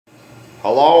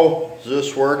Hello? Is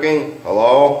this working?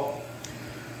 Hello?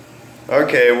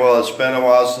 Okay, well, it's been a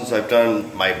while since I've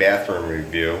done my bathroom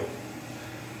review.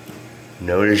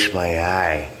 Notice my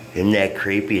eye. Isn't that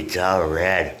creepy? It's all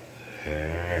red.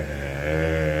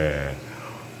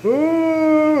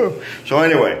 So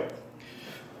anyway,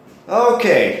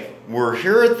 okay, we're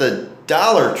here at the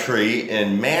Dollar Tree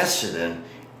in Macedon,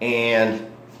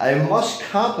 and I must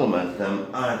compliment them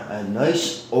on a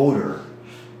nice odor.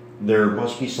 There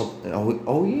must be something.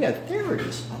 Oh yeah, there it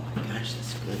is. Oh my gosh,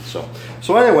 that's good.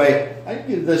 So anyway, I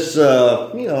give this a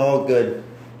good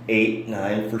 8,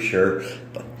 9 for sure.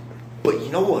 But you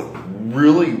know what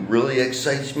really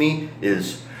excites me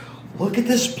is look at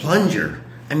this plunger.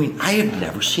 I mean, I have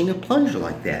never seen a plunger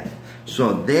like that.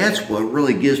 So that's what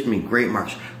really gives me great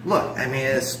marks. Look, I mean,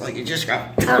 it's like it just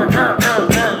got. That's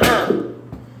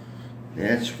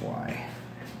why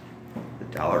the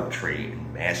Dollar Tree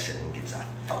in Macedon gets a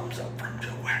thumbs up from Joe.